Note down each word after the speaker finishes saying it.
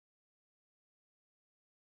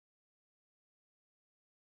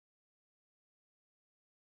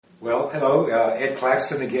Well, hello, Ed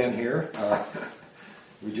Claxton again here.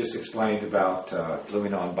 We just explained about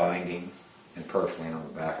gluing on binding and perforating on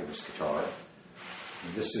the back of this guitar.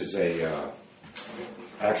 And this is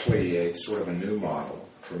actually a sort of a new model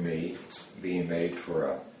for me. It's being made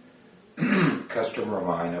for a customer of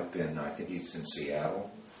mine up in, I think he's in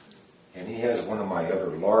Seattle. And he has one of my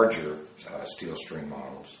other larger steel string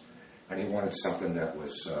models. And he wanted something that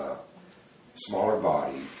was smaller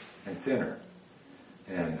body and thinner.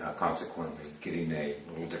 And consequently getting a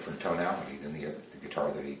little different tonality than the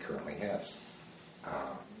guitar that he currently has.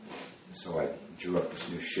 So I drew up this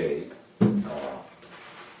new shape. You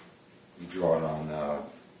draw it on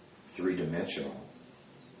three-dimensional,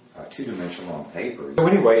 two-dimensional on paper. So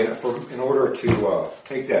anyway, in order to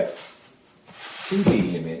take that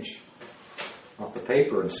 2D image off the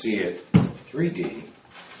paper and see it 3D,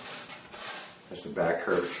 as the back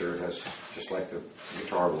curvature has just like the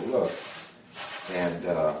guitar will look. And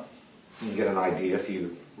you can get an idea if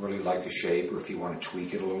you really like the shape or if you want to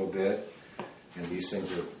tweak it a little bit. And these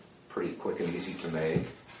things are pretty quick and easy to make.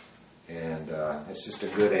 And it's just a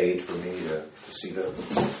good aid for me to see the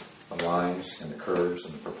lines and the curves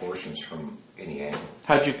and the proportions from any angle.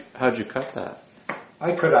 How'd you cut that?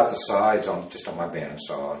 I cut out the sides just on my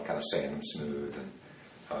bandsaw and kind of sand them smooth and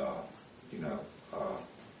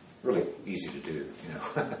really easy to do.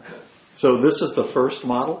 So this is the first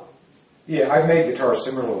model? Yeah, I made guitars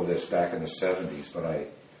similar to this back in the 70s, but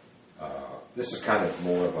this is kind of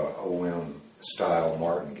more of a OM style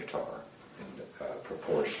Martin guitar in the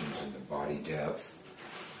proportions and the body depth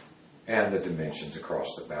and the dimensions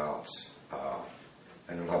across the bouts.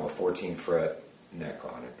 And it'll have a 14 fret neck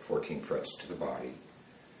on it, 14 frets to the body.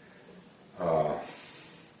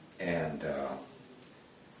 And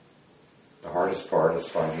the hardest part is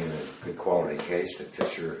finding a good quality case that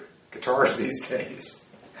fits your guitars these days.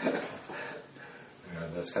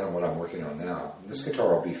 That's kind of what I'm working on now. This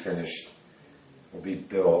guitar will be finished, will be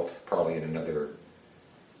built probably in another,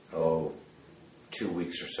 2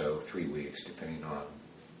 weeks or so, 3 weeks, depending on,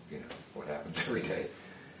 what happens every day.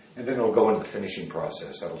 And then it'll go into the finishing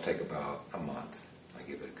process. That'll take about a month. I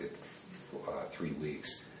give it a good 3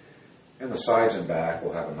 weeks. And the sides and back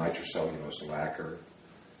will have a nitrocellulose lacquer,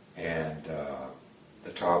 and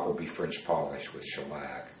the top will be French polished with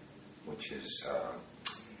shellac, which is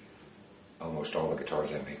almost all the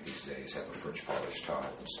guitars I make these days have a French polished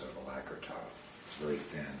top instead of a lacquer top. It's very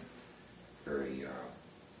thin, very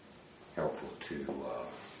helpful to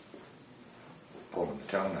pulling the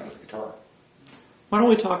tone out of the guitar. Why don't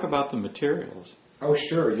we talk about the materials? Oh,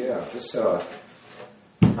 sure, yeah.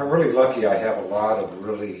 I'm really lucky. I have a lot of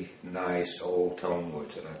really nice old tone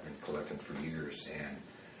woods that I've been collecting for years, and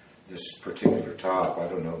this particular top, I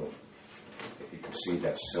don't know if you can see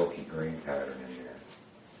that silky grain pattern in there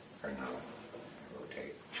or not.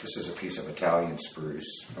 Rotate. This is a piece of Italian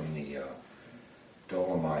spruce from the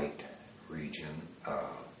Dolomite region,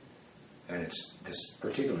 and this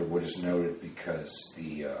particular wood is noted because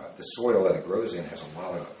the soil that it grows in has a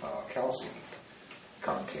lot of calcium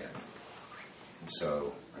content, and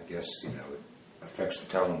so I guess it affects the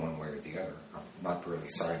tone one way or the other. I'm not really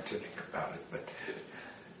scientific about it, but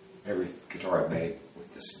every guitar I've made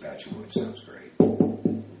with this batch of wood sounds great.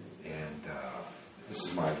 And this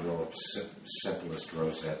is my real simplest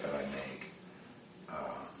rosette that I make,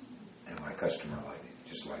 and my customer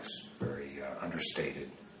just likes very understated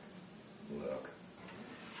look.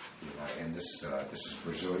 And this is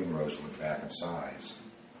Brazilian rosewood back and sides,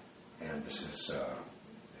 and this is a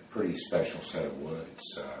pretty special set of wood.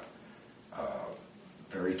 It's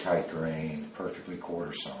very tight grain, perfectly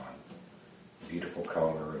quarter sawn, beautiful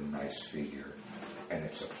color and nice figure, and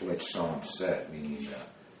it's a flitch sawn set, meaning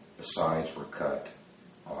the sides were cut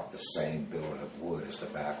off the same billet of wood as the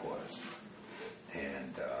back was,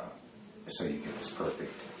 and so you get this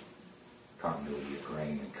perfect continuity of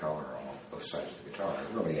grain and color on both sides of the guitar.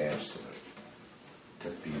 It really adds to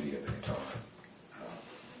the beauty of the guitar,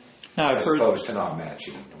 as opposed to not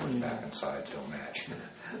matching, when the back and sides don't match.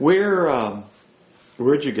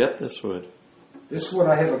 Where'd you get this wood? This wood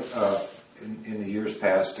I have in the years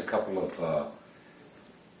past a couple of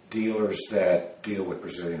dealers that deal with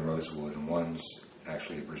Brazilian rosewood, and one's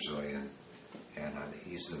actually a Brazilian, and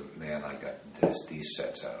he's the man I got these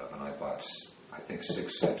sets out of, and I bought I think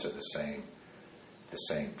 6 sets of the same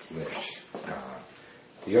flitch.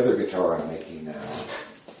 The other guitar I'm making now,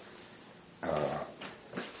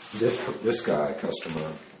 this guy,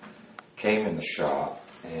 customer, came in the shop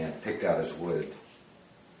and picked out his wood,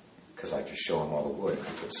 because I just show him all the wood and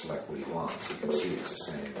he can select what he wants. You can see it's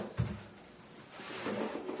the same.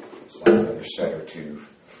 It's like another set or two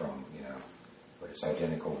from but it's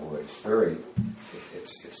identical wood.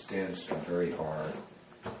 It's dense and very hard,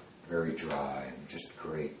 very dry, and just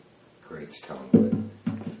great tone wood.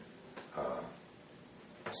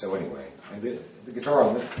 So anyway, and the guitar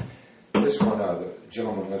on this one, the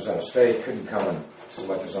gentleman lives out of state, couldn't come and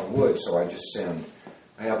select his own wood, so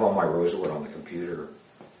I have all my rosewood on the computer,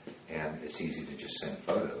 and it's easy to just send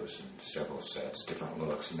photos and several sets, different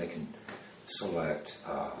looks, and they can select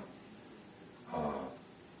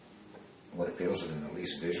what appeals to them at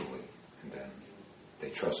least visually, and then they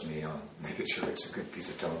trust me on making sure it's a good piece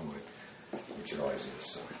of tone wood, which it always is,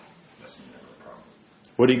 so that's never a problem.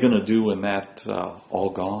 What are you going to do when that's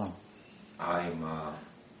all gone? I'm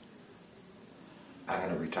going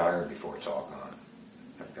to retire before it's all gone.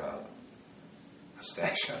 I've got a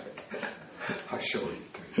stash of it. I'll show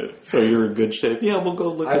you. So you're in good shape? Yeah, we'll go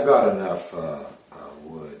look I've got enough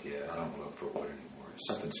wood, yeah. I don't look for wood anymore. If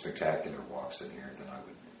something spectacular walks in here, then I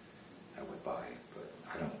would buy it. But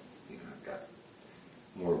I don't, I've got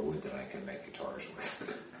more wood than I can make guitars with.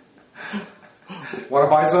 Want to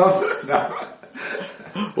buy some? No.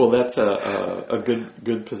 Well, that's a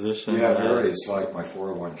good position. Yeah, very. It's like my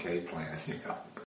 401k plan.